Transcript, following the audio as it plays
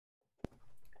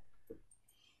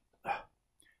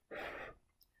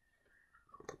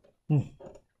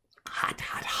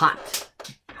Hot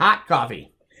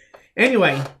coffee.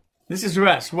 Anyway, this is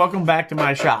Russ. Welcome back to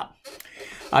my shop.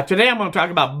 Today I'm going to talk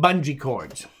about bungee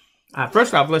cords.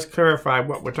 First off, let's clarify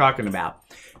what we're talking about,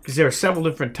 because there are several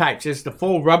different types. There's the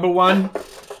full rubber one,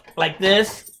 like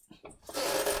this.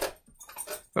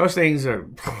 Those things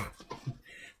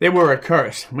they were a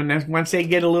curse. Once they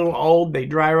get a little old, they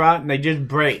dry rot and they just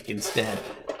break instead.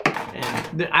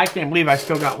 And I can't believe I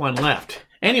still got one left.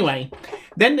 Anyway,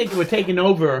 then they were taken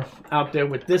over out there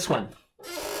with this one.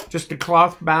 Just a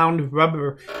cloth-bound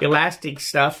rubber elastic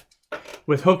stuff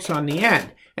with hooks on the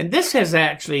end. And this has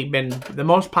actually been the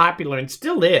most popular and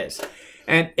still is.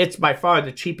 And it's by far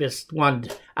the cheapest one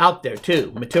out there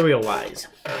too, material-wise.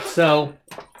 So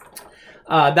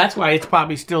that's why it's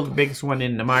probably still the biggest one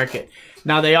in the market.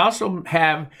 Now they also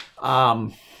have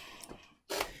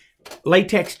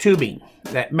latex tubing,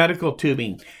 that medical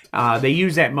tubing. They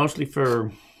use that mostly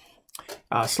for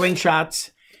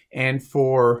slingshots and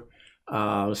for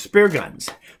spear guns.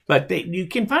 But you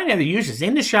can find other uses.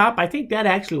 In the shop, I think that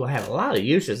actually will have a lot of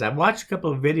uses. I've watched a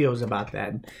couple of videos about that.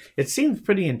 And it seems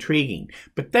pretty intriguing.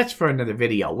 But that's for another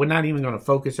video. We're not even going to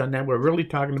focus on that. We're really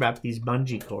talking about these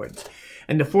bungee cords.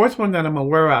 And the fourth one that I'm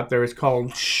aware out there is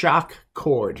called shock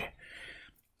cord.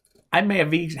 I may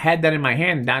have had that in my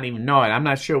hand and not even know it. I'm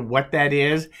not sure what that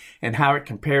is and how it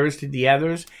compares to the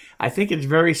others. I think it's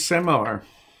very similar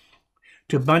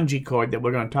to bungee cord that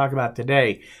we're going to talk about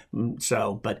today.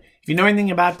 But if you know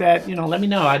anything about that, let me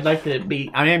know.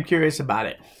 I am curious about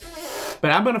it.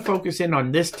 But I'm going to focus in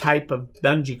on this type of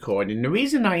bungee cord. And the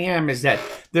reason I am is that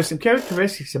there's some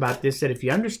characteristics about this that if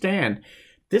you understand,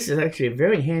 this is actually a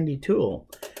very handy tool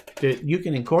that you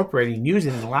can incorporate and use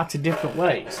it in lots of different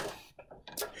ways.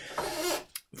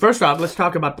 First off, let's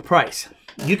talk about the price.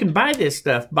 You can buy this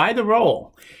stuff by the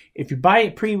roll. If you buy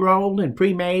it pre-rolled and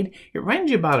pre-made, it runs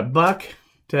you about $1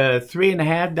 to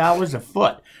 $3.50 a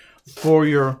foot for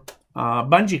your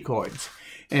bungee cords.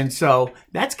 And so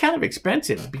that's kind of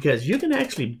expensive because you can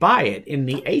actually buy it in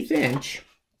the 1/8 inch,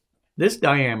 this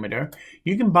diameter.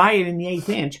 You can buy it in the 1/8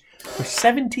 inch for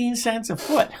 17 cents a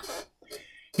foot.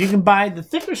 You can buy the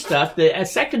thicker stuff, the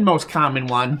second most common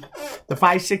one, the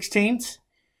 5/16,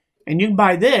 and you can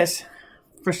buy this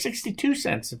for 62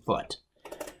 cents a foot.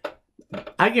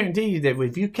 I guarantee you that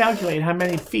if you calculate how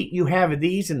many feet you have of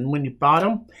these and when you bought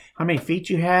them, how many feet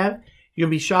you have, you'll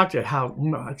be shocked at how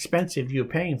expensive you're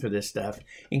paying for this stuff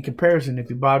in comparison if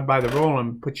you bought it by the roll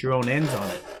and put your own ends on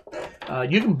it.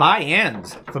 You can buy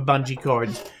ends for bungee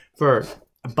cords for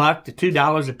 $1 to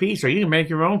 $2 a piece, or you can make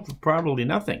your own for probably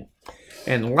nothing.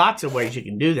 And lots of ways you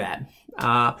can do that.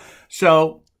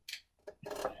 So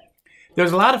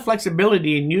there's a lot of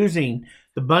flexibility in using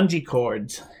the bungee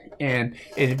cords. And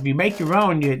if you make your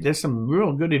own, there's some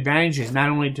real good advantages,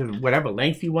 not only to whatever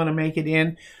length you want to make it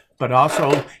in, but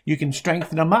also you can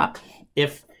strengthen them up.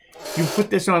 If you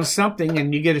put this on something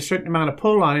and you get a certain amount of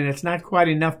pull on it and it's not quite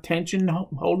enough tension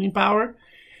holding power,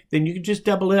 then you can just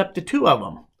double it up to 2 of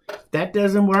them. If that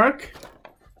doesn't work,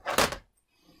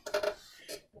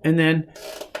 and then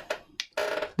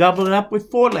double it up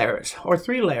with 4 layers or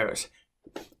 3 layers,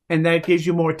 and that gives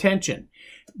you more tension.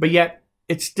 But yet,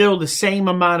 it's still the same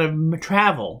amount of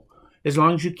travel as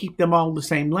long as you keep them all the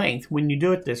same length. When you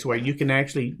do it this way, you can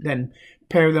actually then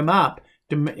pair them up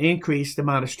to increase the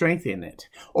amount of strength in it.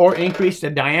 Or increase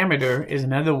the diameter is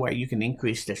another way you can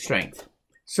increase the strength.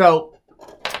 So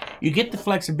you get the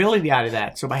flexibility out of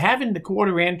that. So by having the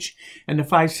 1/4 inch and the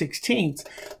 5/16,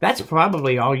 that's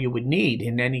probably all you would need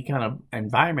in any kind of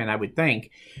environment, I would think,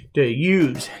 to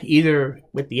use either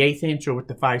with the 1/8 inch or with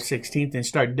the 5/16 and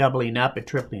start doubling up and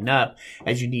tripling up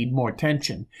as you need more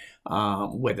tension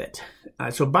with it.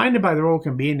 So buying it by the roll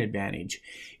can be an advantage.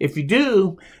 If you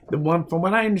do, from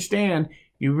what I understand,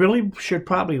 you really should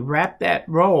probably wrap that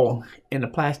roll in a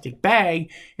plastic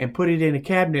bag and put it in a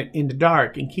cabinet in the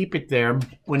dark and keep it there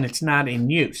when it's not in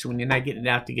use, when you're not getting it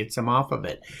out to get some off of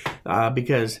it.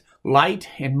 Because light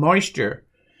and moisture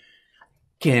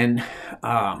can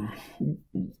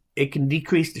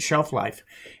decrease the shelf life,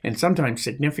 and sometimes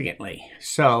significantly.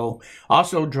 So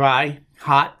also dry,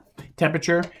 hot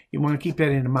temperature, you want to keep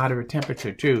that in a moderate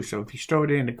temperature too. So if you store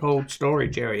it in a cold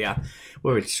storage area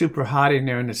where it's super hot in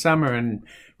there in the summer and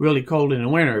really cold in the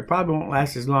winter, it probably won't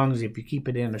last as long as if you keep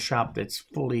it in a shop that's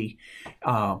fully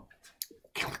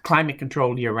climate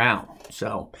controlled year round.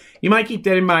 So you might keep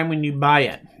that in mind when you buy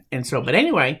it. And so, but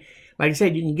anyway, like I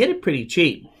said, you can get it pretty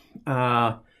cheap.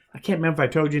 I can't remember if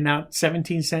I told you now,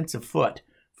 17 cents a foot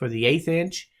for the 1/8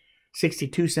 inch,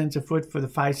 62 cents a foot for the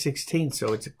 5/16.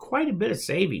 So it's quite a bit of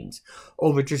savings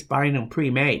over just buying them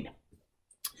pre-made.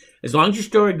 As long as you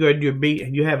store it good,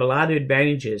 you have a lot of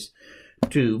advantages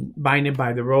to bind it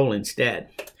by the roll instead.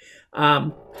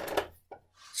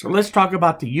 So let's talk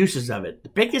about the uses of it. The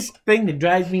biggest thing that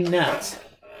drives me nuts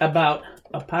about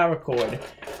a power cord,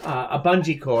 a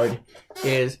bungee cord,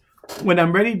 is when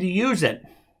I'm ready to use it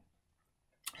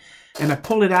and I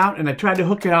pull it out and I try to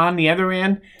hook it on the other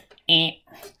end,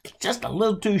 it's just a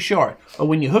little too short. Or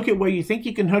when you hook it where you think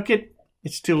you can hook it,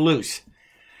 it's too loose.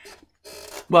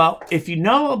 Well, if you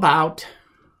know about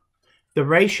the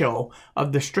ratio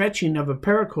of the stretching of a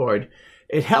paracord,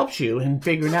 it helps you in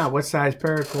figuring out what size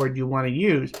paracord you want to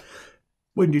use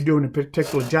when you're doing a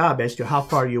particular job as to how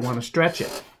far you want to stretch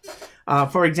it.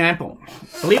 For example,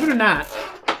 believe it or not,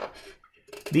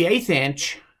 the 1/8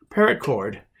 inch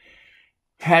paracord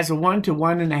has a 1 to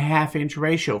 1.5 inch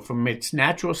ratio from its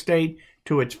natural state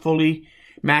to its fully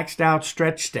maxed out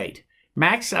stretch state.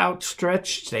 Maxed out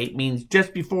stretch state means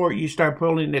just before you start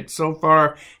pulling it so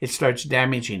far, it starts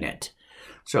damaging it.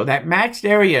 So that maxed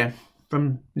area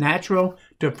from natural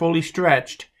to fully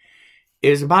stretched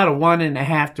is about a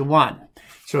 1.5 to 1.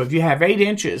 So if you have 8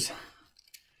 inches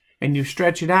and you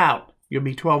stretch it out, you'll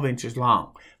be 12 inches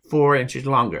long, 4 inches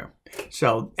longer.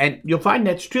 So, and you'll find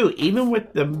that's true. Even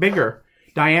with the bigger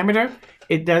diameter,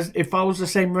 it follows the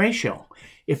same ratio.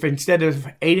 If instead of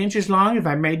 8 inches long, if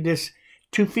I made this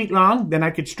 2 feet long, then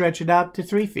I could stretch it out to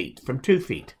 3 feet from 2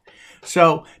 feet.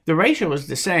 So the ratio is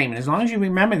the same. And as long as you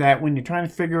remember that when you're trying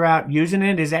to figure out using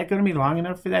it, is that going to be long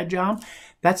enough for that job?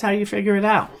 That's how you figure it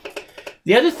out.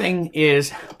 The other thing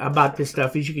is about this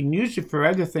stuff is you can use it for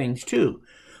other things too.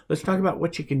 Let's talk about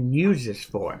what you can use this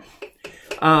for.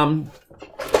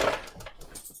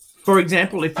 For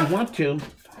example, if you want to,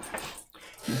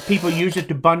 people use it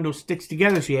to bundle sticks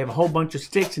together. So you have a whole bunch of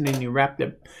sticks and then you wrap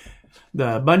the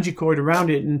bungee cord around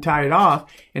it and tie it off,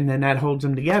 and then that holds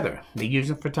them together. They use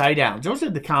them for tie downs. Those are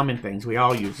the common things we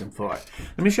all use them for.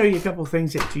 Let me show you a couple of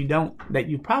things that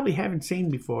you probably haven't seen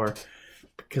before,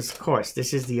 because of course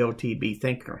this is the OTB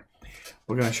Thinker.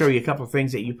 We're going to show you a couple of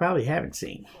things that you probably haven't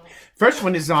seen. First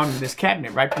one is on this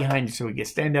cabinet right behind you, so we can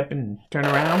stand up and turn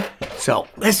around. So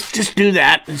let's just do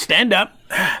that and stand up.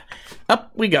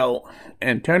 Up we go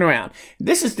and turn around.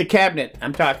 This is the cabinet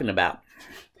I'm talking about.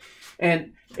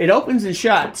 And it opens and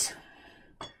shuts,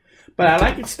 but I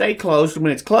like it to stay closed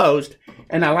when it's closed,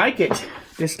 and I like it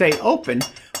to stay open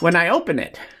when I open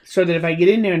it, so that if I get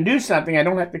in there and do something, I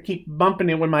don't have to keep bumping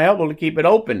it with my elbow to keep it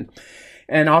open.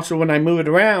 And also when I move it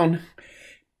around,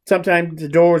 sometimes the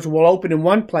doors will open in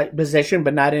one position,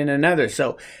 but not in another.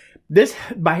 So this,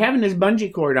 by having this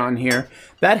bungee cord on here,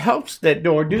 that helps that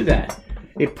door do that.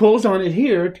 It pulls on it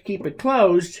here to keep it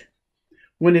closed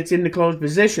when it's in the closed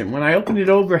position. When I open it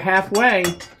over halfway,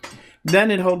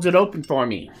 then it holds it open for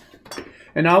me.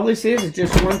 And all this is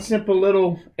just one simple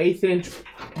little 1/8 inch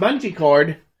bungee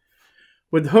cord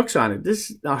with hooks on it.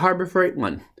 This is a Harbor Freight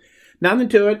one. Nothing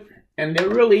to it, and they're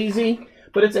real easy,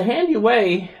 but it's a handy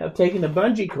way of taking the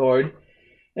bungee cord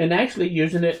and actually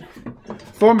using it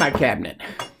for my cabinet.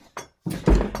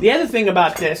 The other thing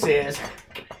about this is,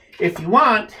 if you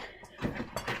want,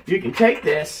 you can take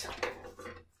this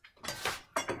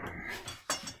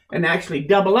and actually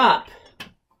double up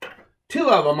 2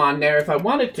 of them on there if I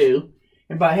wanted to.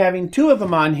 And by having 2 of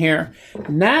them on here,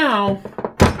 now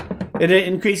it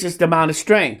increases the amount of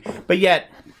strength. But yet,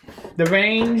 the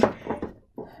range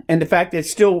and the fact that it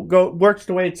still works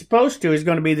the way it's supposed to is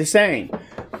going to be the same.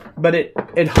 But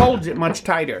it holds it much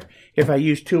tighter if I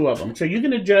use 2 of them. So you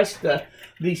can adjust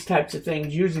these types of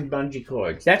things using bungee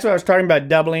cords. That's what I was talking about,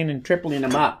 doubling and tripling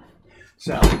them up.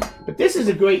 So, but this is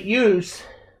a great use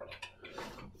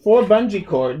for bungee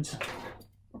cords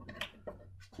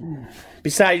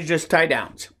besides just tie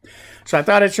downs. So I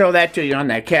thought I'd show that to you on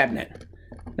that cabinet.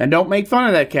 Now don't make fun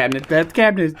of that cabinet. That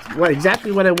cabinet is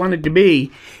exactly what I wanted it to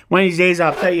be. One of these days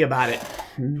I'll tell you about it.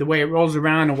 The way it rolls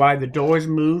around and why the doors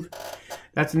move.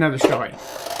 That's another story.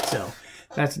 So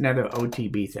that's another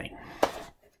OTB thing.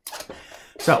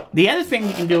 So the other thing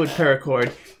you can do with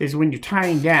paracord is when you're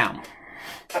tying down.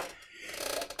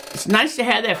 It's nice to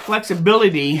have that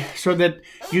flexibility so that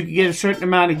you can get a certain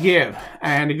amount of give.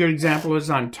 And a good example is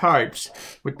on tarps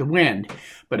with the wind.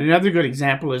 But another good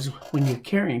example is when you're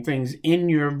carrying things in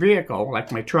your vehicle,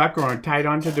 like my truck, or tied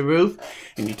onto the roof,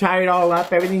 and you tie it all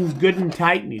up, everything's good and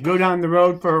tight, and you go down the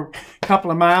road for a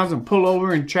couple of miles and pull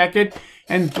over and check it,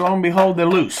 and lo and behold, they're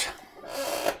loose.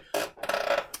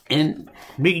 And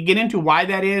we can get into why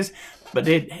that is, but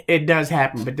it does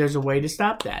happen. But there's a way to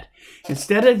stop that.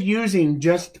 Instead of using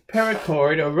just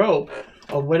paracord or rope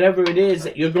or whatever it is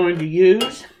that you're going to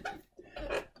use,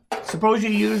 suppose you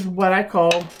use what I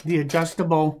call the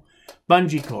adjustable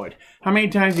bungee cord. How many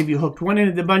times have you hooked one end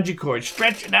of the bungee cord,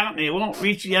 stretch it out, and it won't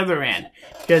reach the other end?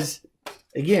 Because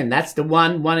Again, that's the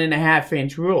 1.5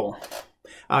 inch rule.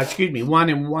 1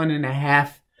 and 1.5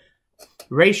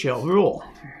 ratio rule.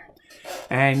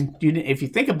 And if you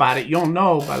think about it, you'll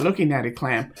know by looking at a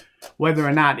clamp whether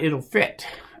or not it'll fit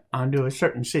onto a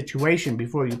certain situation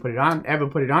before you ever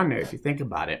put it on there, if you think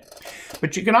about it.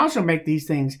 But you can also make these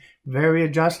things very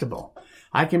adjustable.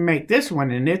 I can make this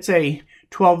one, and it's a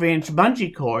 12-inch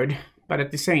bungee cord, but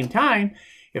at the same time,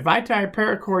 if I tie a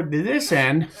paracord to this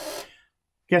end,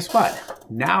 guess what?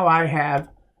 Now I have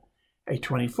a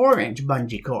 24-inch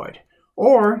bungee cord.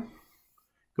 Or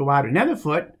go out another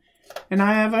foot, and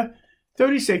I have a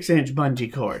 36-inch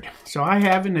bungee cord. So I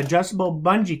have an adjustable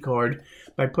bungee cord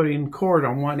by putting cord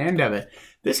on one end of it.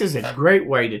 This is a great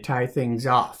way to tie things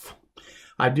off.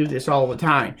 I do this all the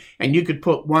time. And you could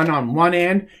put one on one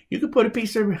end. You could put a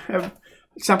piece of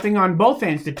something on both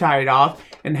ends to tie it off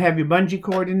and have your bungee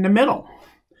cord in the middle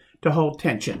to hold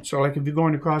tension. So like if you're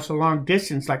going across a long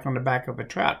distance, like on the back of a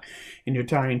truck, and you're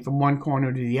tying from one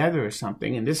corner to the other or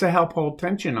something, and this will help hold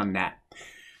tension on that.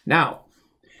 Now,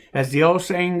 as the old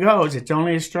saying goes, it's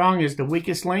only as strong as the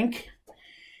weakest link.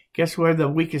 Guess where the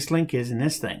weakest link is in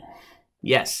this thing?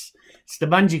 Yes, it's the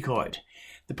bungee cord.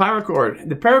 The paracord.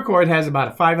 The paracord has about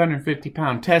a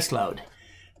 550-pound test load.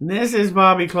 This is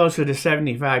probably closer to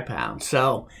 75 pounds,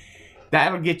 so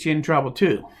that'll get you in trouble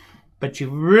too. But you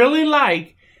really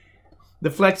like the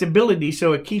flexibility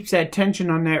so it keeps that tension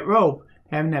on that rope,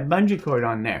 having that bungee cord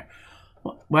on there.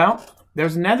 Well,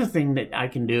 there's another thing that I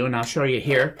can do, and I'll show you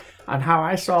here on how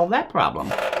I solve that problem.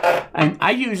 And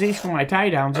I use these for my tie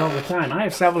downs all the time. I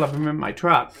have several of them in my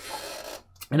truck,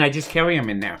 and I just carry them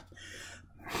in there.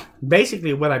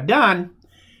 Basically, what I've done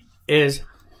is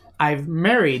I've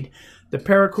married the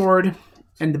paracord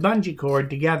and the bungee cord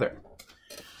together,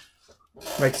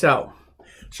 like so.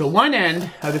 So one end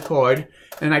of the cord,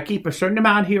 and I keep a certain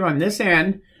amount here on this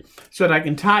end so that I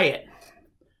can tie it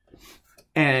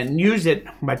and use it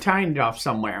by tying it off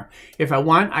somewhere. If I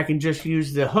want, I can just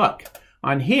use the hook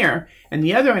on here, and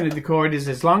the other end of the cord is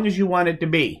as long as you want it to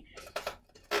be.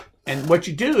 And what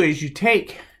you do is you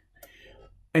take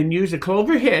and use a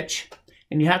clover hitch,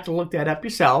 and you have to look that up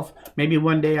yourself. Maybe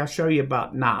one day I'll show you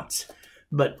about knots.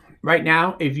 But right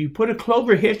now, if you put a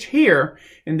clover hitch here,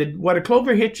 and what a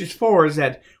clover hitch is for is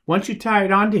that once you tie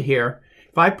it onto here,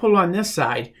 if I pull on this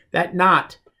side, that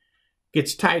knot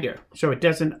gets tighter, so it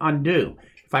doesn't undo.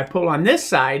 If I pull on this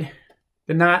side,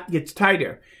 the knot gets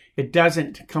tighter. It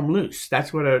doesn't come loose.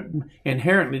 That's what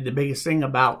inherently the biggest thing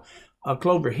about a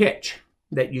clover hitch,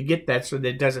 that you get that so that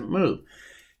it doesn't move.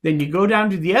 Then you go down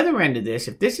to the other end of this.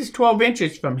 If this is 12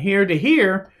 inches from here to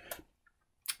here,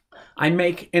 I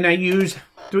use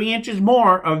 3 inches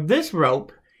more of this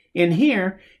rope in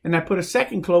here, and I put a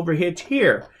second clover hitch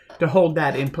here to hold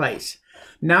that in place.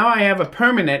 Now I have a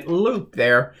permanent loop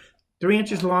there, 3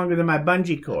 inches longer than my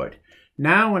bungee cord.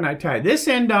 Now when I tie this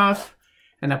end off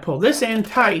and I pull this end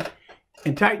tight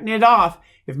and tighten it off,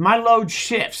 if my load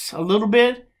shifts a little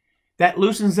bit, that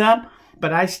loosens up,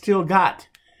 but I still got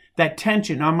that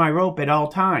tension on my rope at all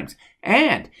times.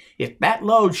 And if that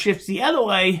load shifts the other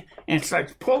way and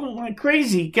starts pulling like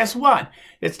crazy, guess what?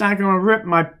 It's not going to rip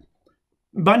my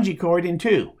bungee cord in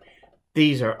two.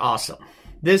 These are awesome.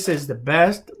 This is the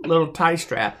best little tie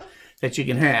strap that you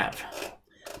can have.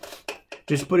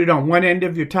 Just put it on one end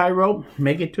of your tie rope,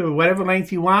 make it to whatever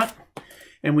length you want,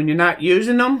 and when you're not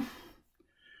using them,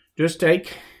 just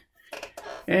take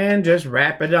and just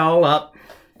wrap it all up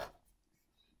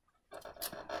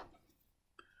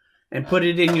and put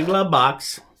it in your glove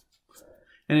box,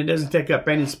 and it doesn't take up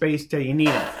any space till you need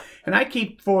them. And I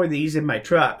keep 4 of these in my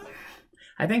truck.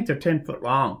 I think they're 10 foot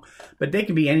long, but they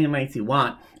can be any length you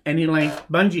want, any length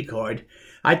bungee cord.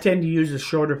 I tend to use a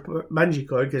shorter bungee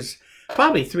cord because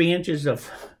probably 3 inches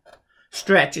of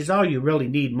stretch is all you really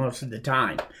need most of the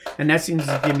time. And that seems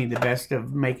to give me the best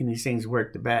of making these things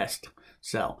work the best.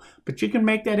 So, but you can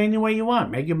make that any way you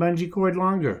want. Make your bungee cord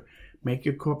longer. Make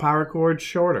your power cord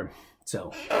shorter.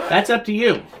 So, that's up to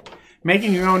you.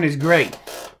 Making your own is great.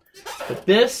 But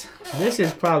this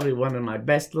is probably one of my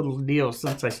best little deals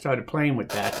since I started playing with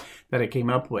that I came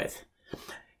up with.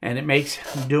 And it makes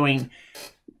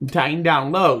tying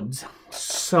down loads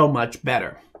so much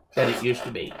better than it used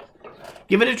to be.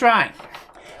 Give it a try.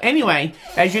 Anyway,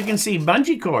 as you can see,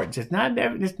 bungee cords,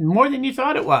 it's more than you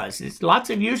thought it was. There's lots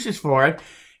of uses for it.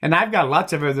 And I've got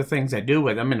lots of other things I do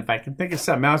with them. And if I can think of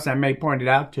something else, I may point it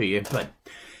out to you. But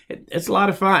it's a lot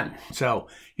of fun. So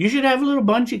you should have little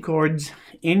bungee cords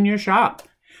in your shop.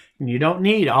 And you don't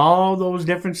need all those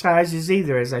different sizes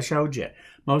either, as I showed you.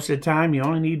 Most of the time, you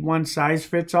only need one size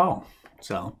fits all.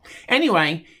 So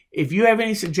anyway, if you have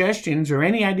any suggestions or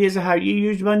any ideas of how you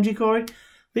use bungee cord,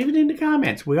 leave it in the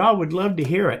comments. We all would love to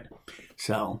hear it.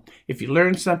 So if you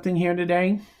learned something here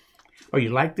today, or you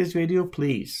like this video,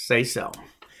 please say so.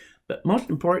 But most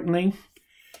importantly,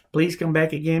 please come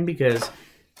back again, because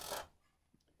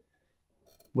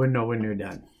we're nowhere near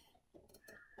done.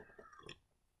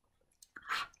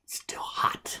 It's still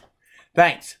hot.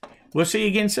 Thanks. We'll see you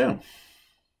again soon.